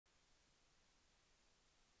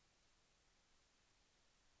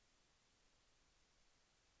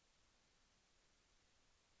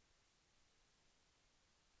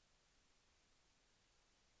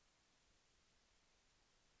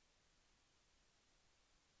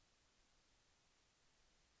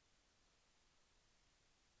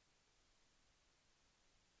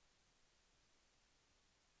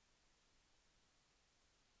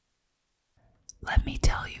Let me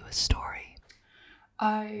tell you a story.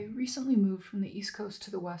 I recently moved from the East Coast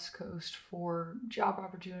to the West Coast for job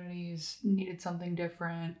opportunities, needed something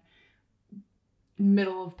different,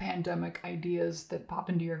 middle of pandemic ideas that pop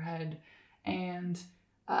into your head, and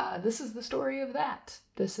this is the story of that.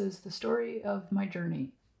 This is the story of my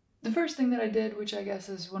journey. The first thing that I did, which I guess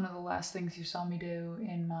is one of the last things you saw me do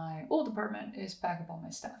in my old apartment, is pack up all my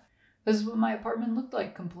stuff. This is what my apartment looked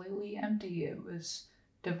like, completely empty. It was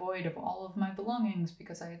devoid of all of my belongings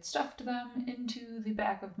because I had stuffed them into the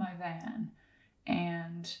back of my van.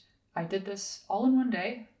 And I did this all in one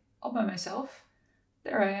day, all by myself.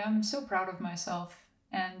 There I am, so proud of myself.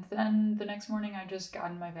 And then the next morning I just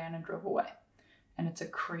got in my van and drove away. And it's a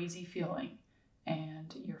crazy feeling.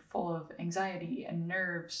 And you're full of anxiety and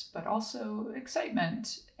nerves, but also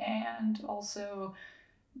excitement, and also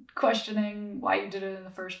questioning why you did it in the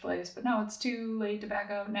first place. But no, it's too late to back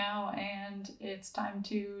out now, and it's time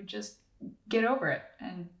to just get over it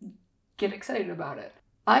and get excited about it.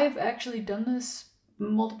 I've actually done this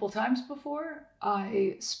multiple times before.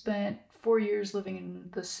 I spent 4 years living in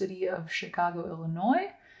the city of Chicago, Illinois,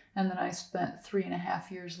 and then I spent 3.5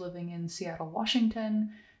 years living in Seattle,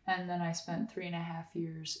 Washington, and then I spent 3.5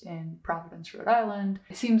 years in Providence, Rhode Island.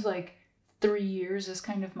 It seems like 3 years is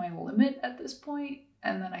kind of my limit at this point,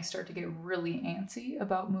 and then I start to get really antsy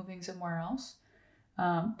about moving somewhere else.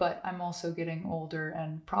 But I'm also getting older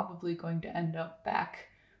and probably going to end up back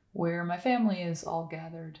where my family is all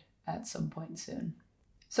gathered at some point soon.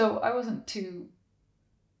 So I wasn't too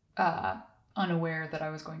unaware that I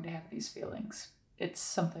was going to have these feelings. It's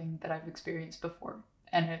something that I've experienced before.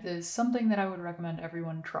 And it is something that I would recommend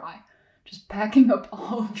everyone try. Just packing up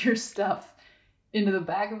all of your stuff into the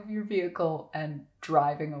back of your vehicle and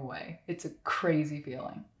driving away. It's a crazy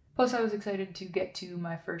feeling. Plus, I was excited to get to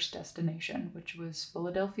my first destination, which was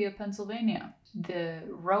Philadelphia, Pennsylvania. The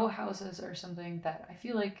row houses are something that I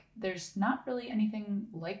feel like there's not really anything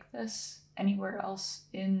like this anywhere else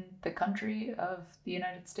in the country of the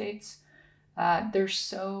United States. They're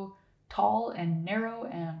so tall and narrow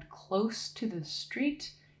and close to the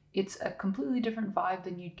street. It's a completely different vibe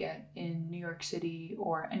than you'd get in New York City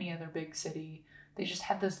or any other big city. They just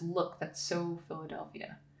have this look that's so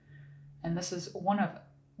Philadelphia. And this is one of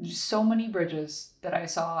so many bridges that I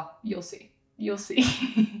saw. You'll see. You'll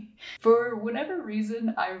see. For whatever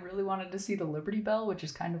reason, I really wanted to see the Liberty Bell, which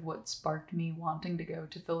is kind of what sparked me wanting to go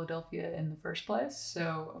to Philadelphia in the first place.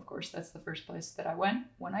 So, of course, that's the first place that I went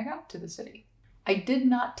when I got to the city. I did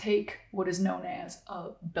not take what is known as a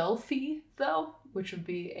Lefie, though, which would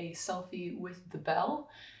be a selfie with the bell.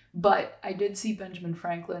 But I did see Benjamin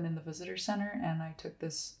Franklin in the visitor center, and I took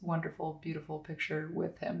this wonderful, beautiful picture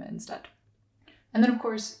with him instead. And then, of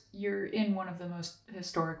course, you're in one of the most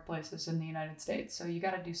historic places in the United States, so you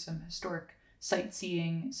got to do some historic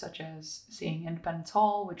sightseeing, such as seeing Independence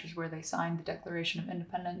Hall, which is where they signed the Declaration of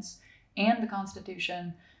Independence and the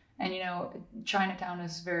Constitution. And, you know, Chinatown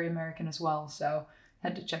is very American as well, so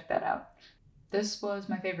had to check that out. This was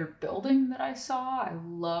my favorite building that I saw. I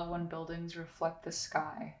love when buildings reflect the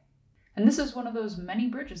sky. And this is one of those many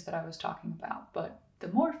bridges that I was talking about, but the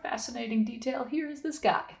more fascinating detail here is this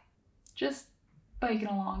guy, just biking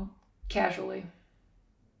along casually.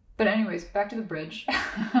 But anyways, back to the bridge.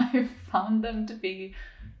 I found them to be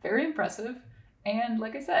very impressive, and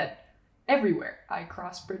like I said, everywhere. I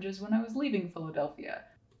crossed bridges when I was leaving Philadelphia.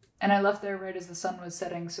 And I left there right as the sun was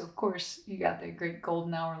setting, so of course you got the great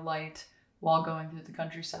golden hour light while going through the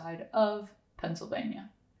countryside of Pennsylvania.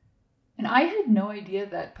 And I had no idea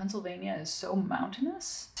that Pennsylvania is so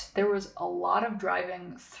mountainous. There was a lot of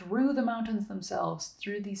driving through the mountains themselves,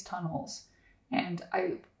 through these tunnels. And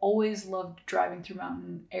I always loved driving through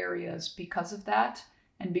mountain areas because of that,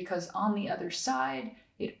 and because on the other side,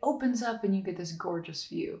 it opens up and you get this gorgeous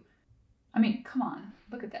view. I mean, come on,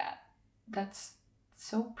 look at that. That's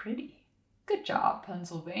so pretty. Good job,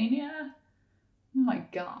 Pennsylvania. Oh my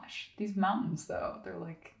gosh. These mountains, though, they're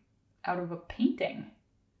like out of a painting.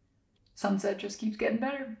 Sunset just keeps getting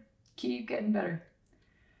better. Keep getting better.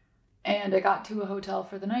 And I got to a hotel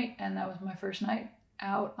for the night, and that was my first night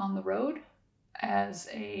out on the road as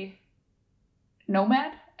a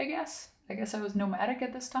nomad, I guess. I guess I was nomadic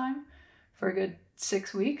at this time for a good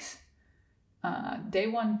 6 weeks. Day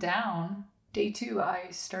one down, day two, I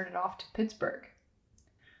started off to Pittsburgh.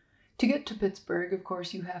 To get to Pittsburgh, of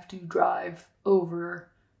course, you have to drive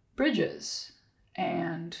over bridges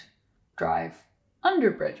and drive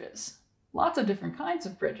under bridges. Lots of different kinds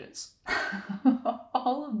of bridges.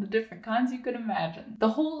 All of the different kinds you could imagine. The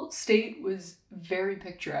whole state was very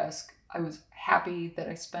picturesque. I was happy that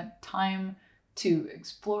I spent time to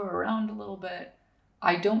explore around a little bit.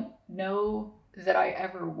 I don't know that I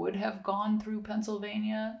ever would have gone through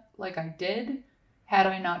Pennsylvania like I did had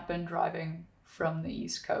I not been driving from the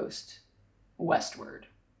East Coast westward.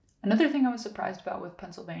 Another thing I was surprised about with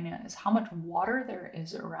Pennsylvania is how much water there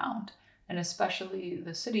is around, and especially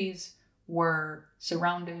the cities were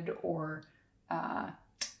surrounded or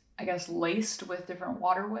I guess laced with different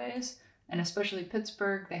waterways, and especially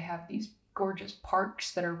Pittsburgh, they have these gorgeous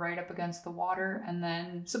parks that are right up against the water, and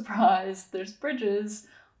then surprise, there's bridges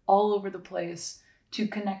all over the place to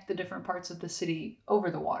connect the different parts of the city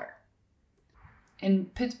over the water. In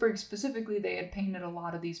Pittsburgh specifically, they had painted a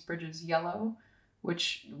lot of these bridges yellow,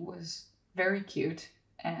 which was very cute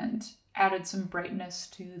and added some brightness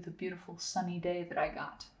to the beautiful sunny day that I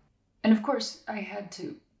got. And of course, I had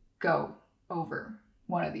to go over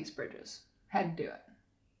one of these bridges. Had to do it.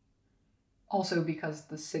 Also because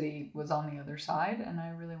the city was on the other side and I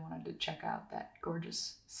really wanted to check out that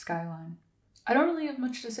gorgeous skyline. I don't really have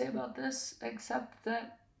much to say about this except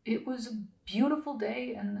that it was a beautiful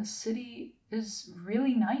day and the city is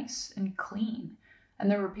really nice and clean.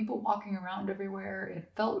 And there were people walking around everywhere.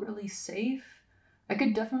 It felt really safe. I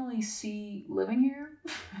could definitely see living here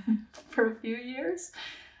for a few years.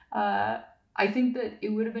 I think that it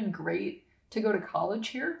would have been great to go to college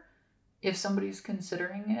here if somebody's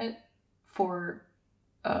considering it for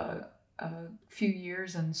a few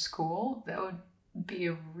years in school. That would be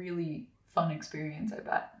a really fun experience, I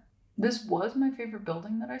bet. This was my favorite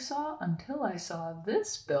building that I saw until I saw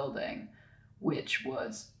this building, which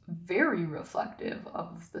was very reflective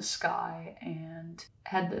of the sky and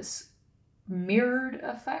had this mirrored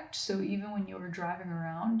effect. So even when you were driving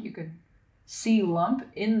around, you could see lump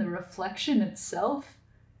in the reflection itself.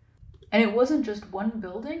 And it wasn't just one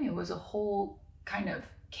building, it was a whole kind of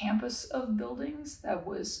campus of buildings that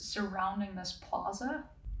was surrounding this plaza.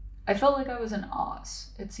 I felt like I was in Oz.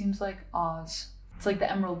 It seems like Oz. It's like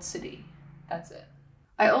the Emerald City. That's it.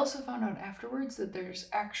 I also found out afterwards that there's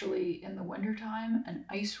actually, in the wintertime, an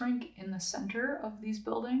ice rink in the center of these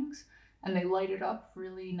buildings, and they light it up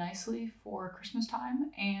really nicely for Christmas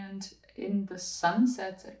time. And in the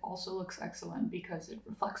sunsets, it also looks excellent because it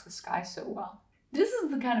reflects the sky so well. This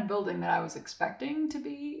is the kind of building that I was expecting to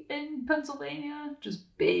be in Pennsylvania.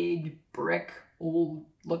 Just big, brick,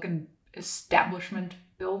 old-looking establishment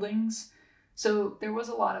buildings. So there was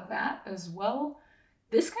a lot of that as well.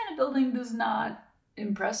 This kind of building does not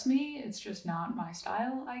impress me. It's just not my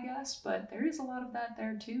style, I guess. But there is a lot of that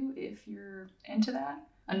there too, if you're into that.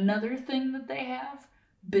 Another thing that they have,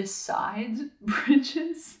 besides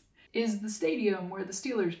bridges, is the stadium where the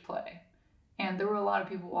Steelers play. And there were a lot of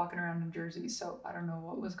people walking around in Jersey, so I don't know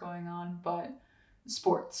what was going on, but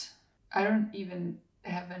sports. I don't even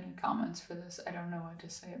have any comments for this. I don't know what to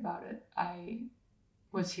say about it. I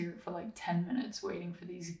was here for like 10 minutes waiting for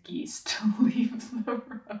these geese to leave the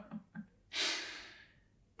road.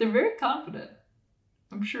 They're very confident.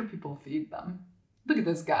 I'm sure people feed them. Look at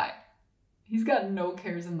this guy. He's got no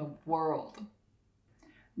cares in the world.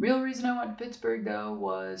 Real reason I went to Pittsburgh, though,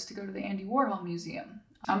 was to go to the Andy Warhol Museum.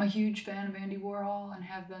 I'm a huge fan of Andy Warhol and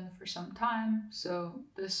have been for some time, so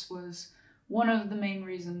this was one of the main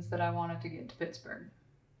reasons that I wanted to get to Pittsburgh.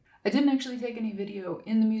 I didn't actually take any video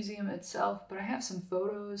in the museum itself, but I have some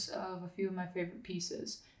photos of a few of my favorite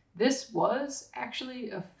pieces. This was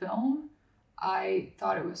actually a film. I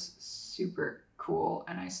thought it was super cool,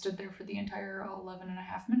 and I stood there for the entire 11 and a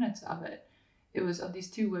half minutes of it. It was of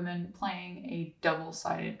these two women playing a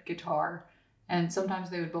double-sided guitar, and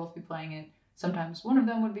sometimes they would both be playing it. Sometimes one of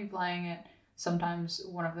them would be playing it. Sometimes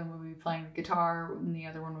one of them would be playing the guitar and the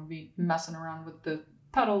other one would be messing around with the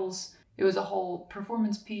pedals. It was a whole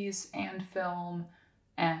performance piece and film,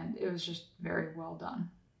 and it was just very well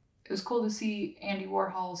done. It was cool to see Andy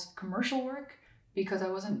Warhol's commercial work because I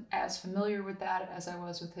wasn't as familiar with that as I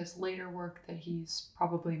was with his later work that he's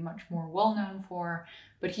probably much more well known for.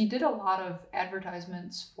 But he did a lot of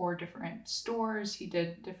advertisements for different stores. He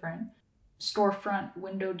did different storefront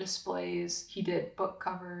window displays. He did book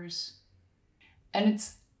covers. And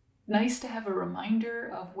it's nice to have a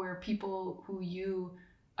reminder of where people who you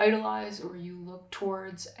idolize or you look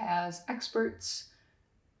towards as experts,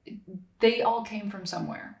 they all came from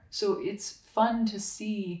somewhere. So it's fun to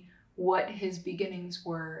see what his beginnings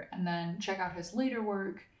were and then check out his later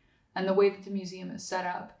work. And the way that the museum is set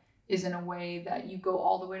up is in a way that you go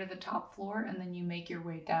all the way to the top floor and then you make your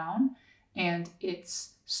way down. And it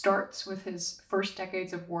starts with his first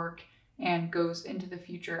decades of work and goes into the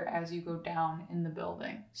future as you go down in the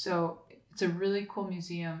building. So it's a really cool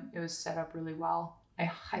museum. It was set up really well. I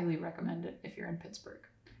highly recommend it if you're in Pittsburgh.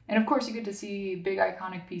 And of course you get to see big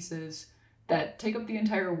iconic pieces that take up the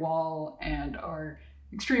entire wall and are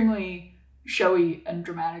extremely showy and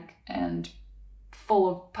dramatic and full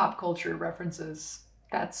of pop culture references.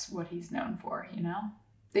 That's what he's known for, you know?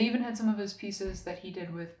 They even had some of his pieces that he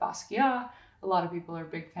did with Basquiat. A lot of people are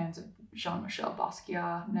big fans of Jean-Michel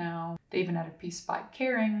Basquiat now. They even had a piece by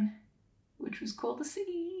Kering, which was cool to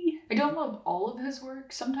see. I don't love all of his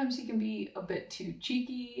work. Sometimes he can be a bit too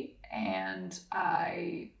cheeky, and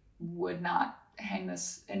I would not hang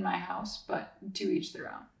this in my house, but to each their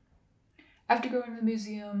own. After going to the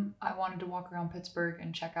museum, I wanted to walk around Pittsburgh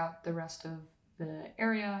and check out the rest of the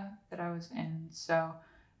area that I was in, so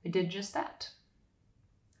I did just that.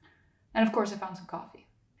 And of course, I found some coffee.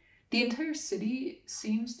 The entire city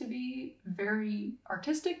seems to be very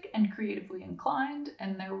artistic and creatively inclined,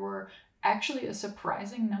 and there were actually a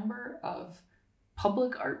surprising number of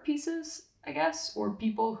public art pieces, I guess, or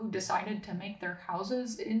people who decided to make their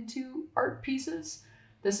houses into art pieces.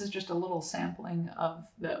 This is just a little sampling of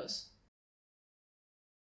those.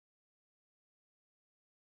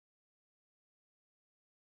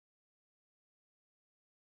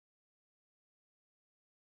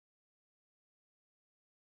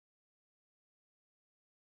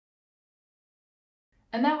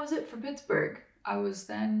 And that was it for Pittsburgh. I was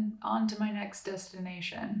then on to my next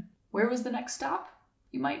destination. Where was the next stop,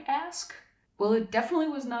 you might ask? Well, it definitely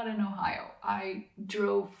was not in Ohio. I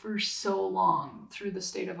drove for so long through the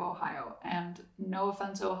state of Ohio, and no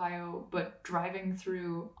offense, Ohio, but driving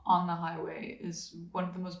through on the highway is one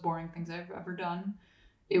of the most boring things I've ever done.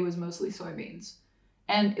 It was mostly soybeans.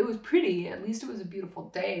 And it was pretty, at least it was a beautiful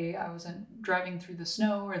day. I wasn't driving through the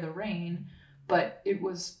snow or the rain, but it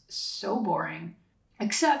was so boring.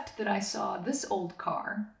 Except that I saw this old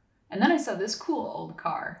car, and then I saw this cool old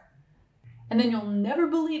car, and then you'll never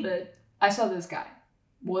believe it, I saw this guy.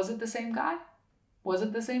 Was it the same guy? Was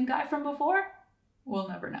it the same guy from before? We'll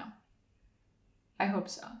never know. I hope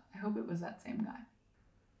so. I hope it was that same guy.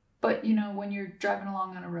 But, you know, when you're driving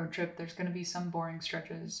along on a road trip, there's going to be some boring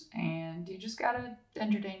stretches, and you just gotta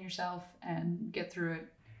entertain yourself and get through it.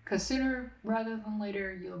 Because sooner rather than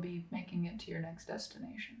later, you'll be making it to your next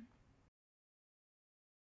destination.